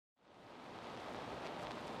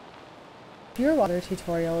fewer water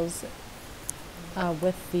tutorials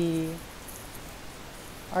with the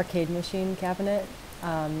arcade machine cabinet.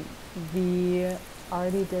 We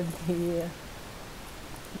already did the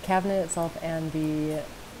cabinet itself and the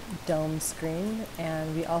dome screen,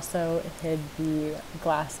 and we also hid the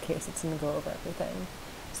glass case that's going to go over everything.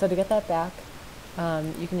 So to get that back,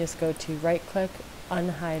 you can just go to right click,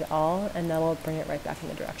 unhide all, and that'll bring it right back in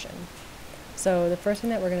the direction. So the first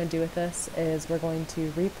thing that we're going to do with this is we're going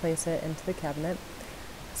to replace it into the cabinet.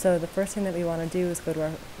 So the first thing that we want to do is go to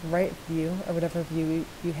our right view, or whatever view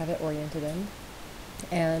you have it oriented in,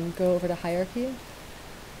 and go over to hierarchy,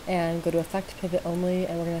 and go to effect pivot only,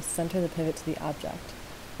 and we're going to center the pivot to the object.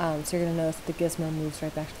 So you're going to notice that the gizmo moves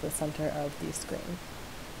right back to the center of the screen.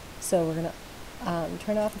 So we're going to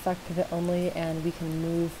turn off effect pivot only, and we can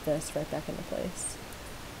move this right back into place.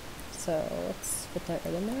 So let's put that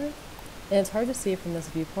right in there. And it's hard to see from this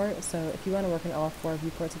viewport, so if you want to work in all 4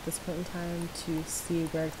 viewports at this point in time to see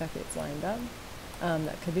where exactly it's lined up,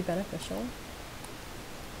 that could be beneficial.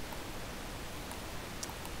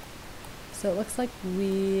 So it looks like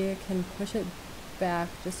we can push it back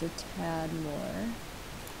just a tad more.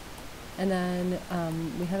 And then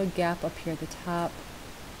we have a gap up here at the top,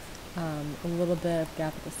 a little bit of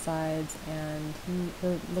gap at the sides, and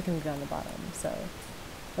we're looking good on the bottom. So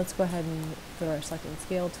let's go ahead and go to our select and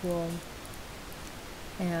scale tool,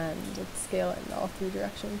 and let's scale it in all 3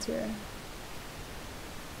 directions here.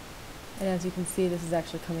 And as you can see, this is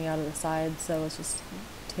actually coming out of the side, so let's just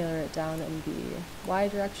tailor it down in the Y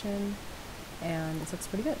direction, and this looks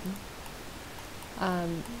pretty good.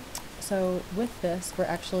 So with this, we're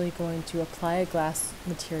actually going to apply a glass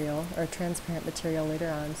material, or a transparent material later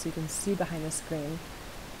on, so you can see behind the screen.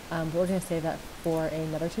 But we're going to save that for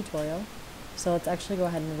another tutorial. So let's actually go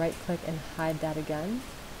ahead and right click and hide that again.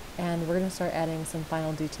 And we're going to start adding some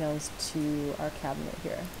final details to our cabinet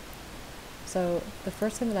here. So the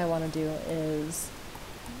first thing that I want to do is,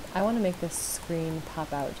 I want to make this screen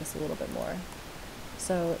pop out just a little bit more.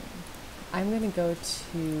 So I'm going to go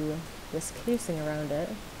to this casing around it,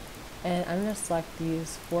 and I'm going to select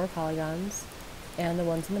these 4 polygons and the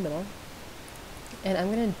ones in the middle, and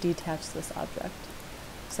I'm going to detach this object.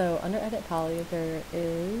 So under Edit Poly, there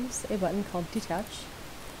is a button called Detach,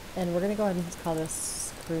 and we're going to go ahead and call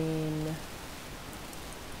this Screen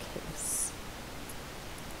Case.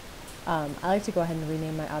 I like to go ahead and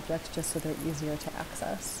rename my objects just so they're easier to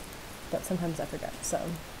access, but sometimes I forget, so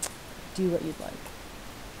do what you'd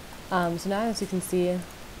like. So now as you can see,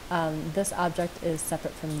 this object is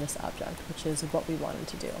separate from this object, which is what we wanted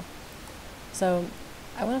to do. So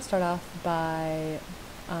I want to start off by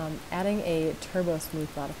adding a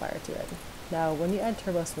Turbosmooth modifier to it. Now when you add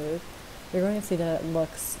Turbosmooth, you're going to see that it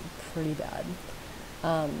looks pretty bad.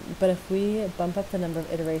 But if we bump up the number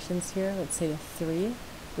of iterations here, let's say to 3,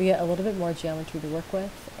 we get a little bit more geometry to work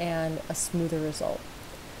with and a smoother result.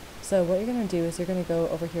 So what you're going to do is you're going to go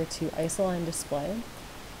over here to Isoline Display.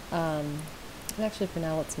 And actually for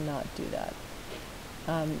now, let's not do that.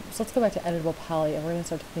 So let's go back to Editable Poly, and we're going to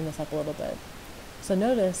start to clean this up a little bit. So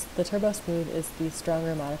notice the Turbosmooth is the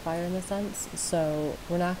stronger modifier in this sense, so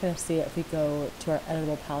we're not going to see it if we go to our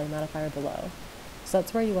Editable Poly modifier below. So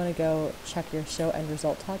that's where you want to go check your Show End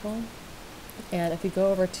Result toggle. And if we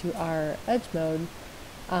go over to our Edge mode,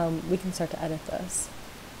 we can start to edit this.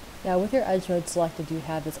 Now with your Edge mode selected, you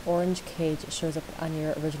have this orange cage that shows up on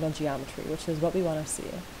your original geometry, which is what we want to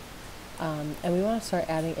see. And we want to start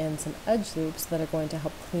adding in some edge loops that are going to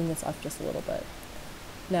help clean this up just a little bit.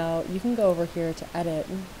 Now you can go over here to edit,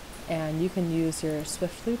 and you can use your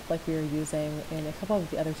Swift loop like we were using in a couple of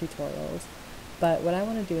the other tutorials, but what I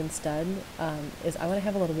want to do instead is I want to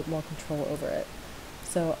have a little bit more control over it.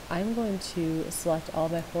 So I'm going to select all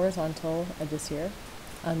my horizontal edges here.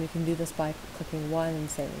 You can do this by clicking one and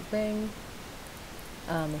saying ring,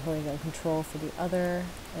 and holding down control for the other,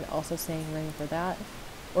 and also saying ring for that.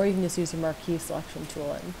 Or you can just use your marquee selection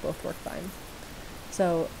tool, and both work fine.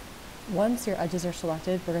 So once your edges are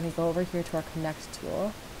selected, we're going to go over here to our connect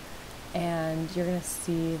tool, and you're going to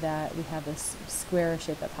see that we have this square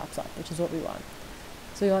shape that pops up, which is what we want.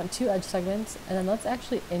 So we want 2 edge segments, and then let's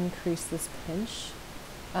actually increase this pinch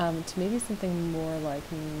to maybe something more like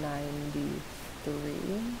 93.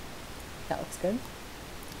 That looks good.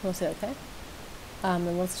 We'll say okay.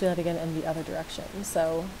 And let's do that again in the other direction.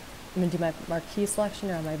 So I'm going to do my marquee selection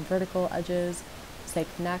around my vertical edges, say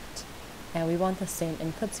connect, and we want the same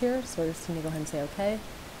inputs here, so we're just going to go ahead and say OK,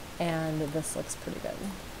 and this looks pretty good.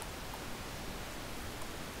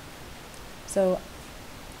 So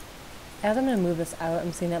as I'm going to move this out,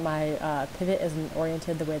 I'm seeing that my pivot isn't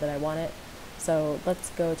oriented the way that I want it, so let's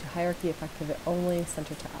go to Hierarchy, Effect Pivot Only,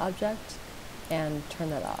 Center to Object, and turn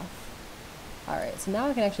that off. Alright, so now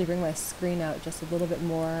I can actually bring my screen out just a little bit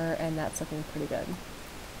more, and that's looking pretty good.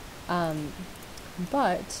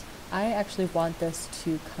 But I actually want this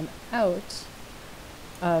to come out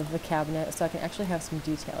of the cabinet so I can actually have some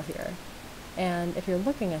detail here. And if you're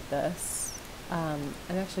looking at this, I'm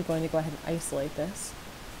actually going to go ahead and isolate this.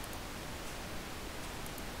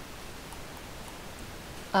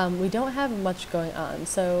 We don't have much going on,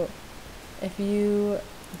 so if you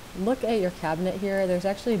look at your cabinet here, there's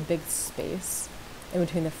actually a big space in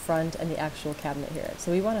between the front and the actual cabinet here.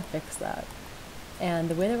 So we want to fix that. And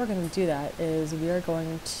the way that we're going to do that is we are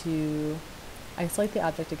going to isolate the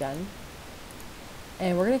object again,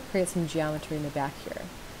 and we're going to create some geometry in the back here.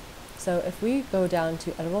 So if we go down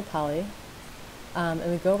to Editable Poly, and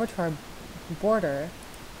we go over to our border,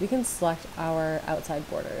 we can select our outside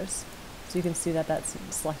borders. So you can see that that's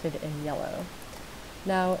selected in yellow.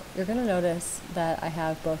 Now you're going to notice that I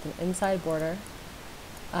have both an inside border,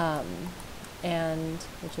 and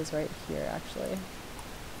which is right here actually,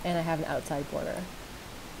 and I have an outside border.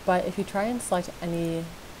 But if you try and select any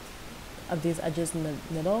of these edges in the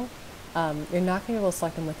middle, you're not going to be able to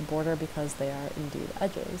select them with the border because they are indeed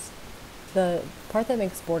edges. The part that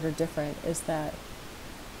makes border different is that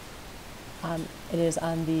it is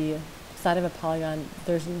on the side of a polygon.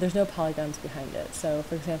 There's no polygons behind it. So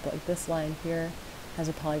for example, like this line here has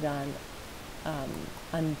a polygon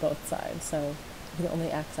on both sides, so you can only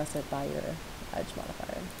access it by your edge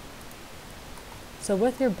modifier. So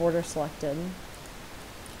with your border selected,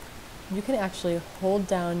 you can actually hold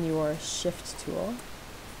down your shift tool,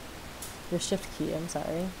 your shift key, I'm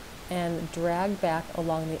sorry, and drag back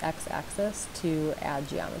along the x-axis to add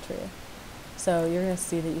geometry. So you're going to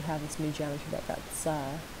see that you have this new geometry that gets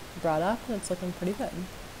brought up, and it's looking pretty good.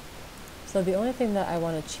 So the only thing that I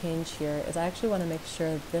want to change here is I actually want to make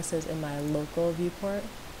sure that this is in my local viewport.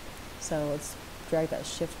 So let's drag that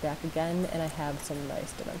shift back again, and I have some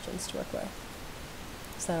nice dimensions to work with.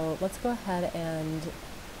 So let's go ahead and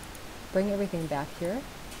bring everything back here,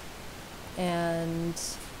 and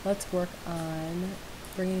let's work on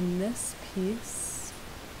bringing this piece,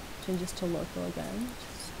 changes to local again,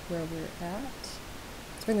 just where we're at.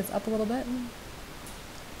 Let's bring this up a little bit.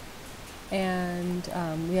 And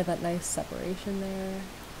we have that nice separation there.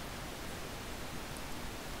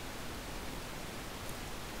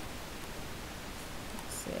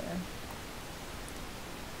 Let's see.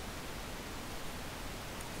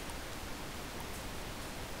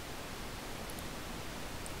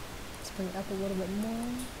 Let's bring it up a little bit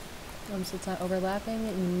more, so it's not overlapping.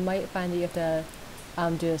 You might find that you have to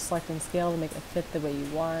do a select and scale to make it fit the way you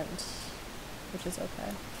want, which is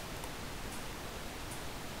okay.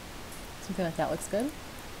 Something like that looks good.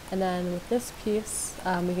 And then with this piece,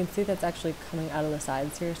 we can see that's actually coming out of the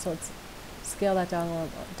sides here. So let's scale that down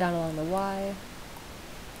along the Y.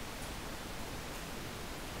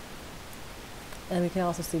 And we can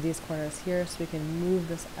also see these corners here, so we can move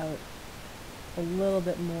this out a little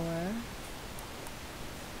bit more.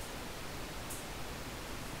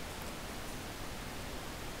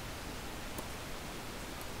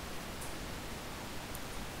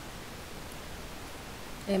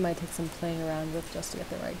 It might take some playing around with just to get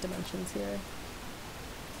the right dimensions here.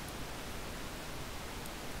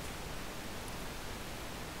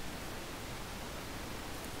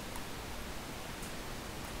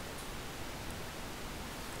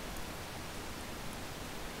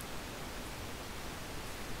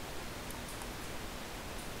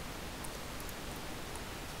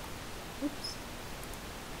 Oops.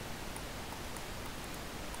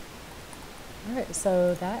 Alright,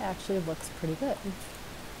 so that actually looks pretty good.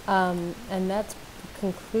 And that's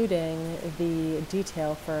concluding the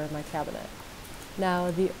detail for my cabinet.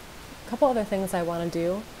 Now, the couple other things I want to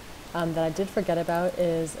do that I did forget about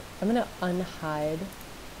is I'm going to unhide,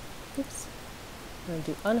 oops, I'm going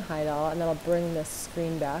to do unhide all, and that'll bring this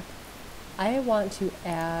screen back. I want to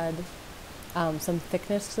add some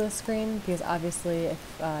thickness to the screen, because obviously if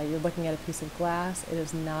you're looking at a piece of glass, it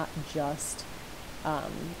is not just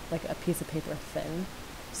like a piece of paper thin.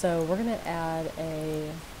 So we're going to add a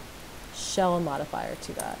shell modifier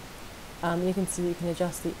to that. You can see you can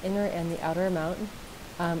adjust the inner and the outer amount,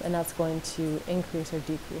 and that's going to increase or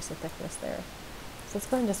decrease the thickness there. So let's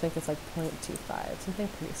go ahead and just make this like 0.25, something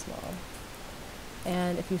pretty small.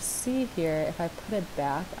 And if you see here, if I put it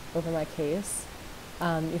back over my case,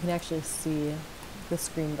 you can actually see the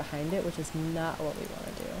screen behind it, which is not what we want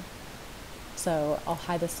to do. So I'll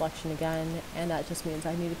hide the selection again, and that just means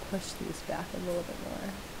I need to push these back a little bit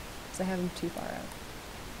more, because I have them too far out.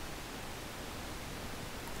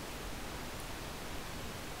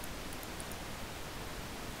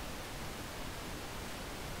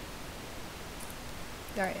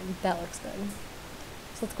 Alright, that looks good.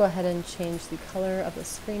 So let's go ahead and change the color of the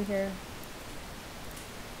screen here.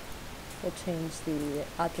 We'll change the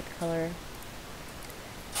object color.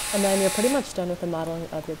 And then you're pretty much done with the modeling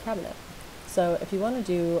of your cabinet. So if you want to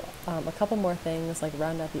do a couple more things, like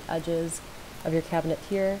round out the edges of your cabinet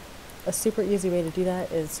here, a super easy way to do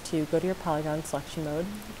that is to go to your polygon selection mode,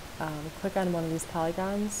 click on one of these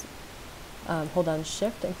polygons, hold down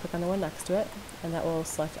Shift and click on the one next to it, and that will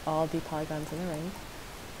select all the polygons in the ring.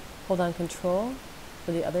 Hold down Control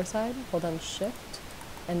for the other side, hold down Shift,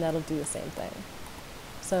 and that'll do the same thing.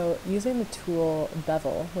 So using the tool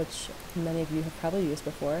Bevel, which many of you have probably used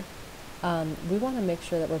before, we want to make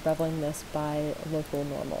sure that we're beveling this by local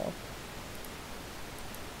normal.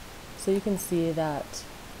 So you can see that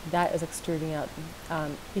that is extruding out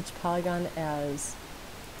each polygon as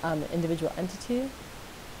an individual entity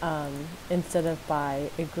instead of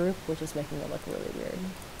by a group, which is making it look really weird.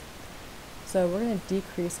 So we're going to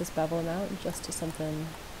decrease this bevel amount just to something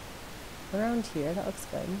around here. That looks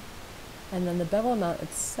good. And then the bevel amount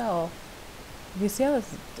itself, you see how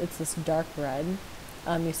it's this dark red?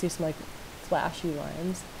 You see some like flashy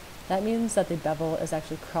lines. That means that the bevel is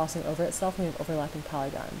actually crossing over itself and we have overlapping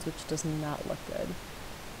polygons, which does not look good.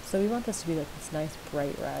 So we want this to be like this nice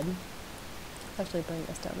bright red. Let's actually bring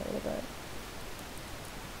this down a little bit.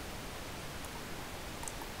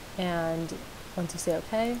 And once you say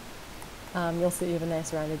OK, you'll see you have a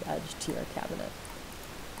nice rounded edge to your cabinet.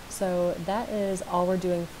 So that is all we're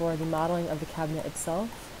doing for the modeling of the cabinet itself.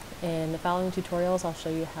 In the following tutorials, I'll show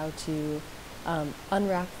you how to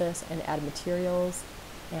unwrap this and add materials,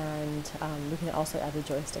 and we can also add the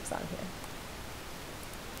joysticks on here.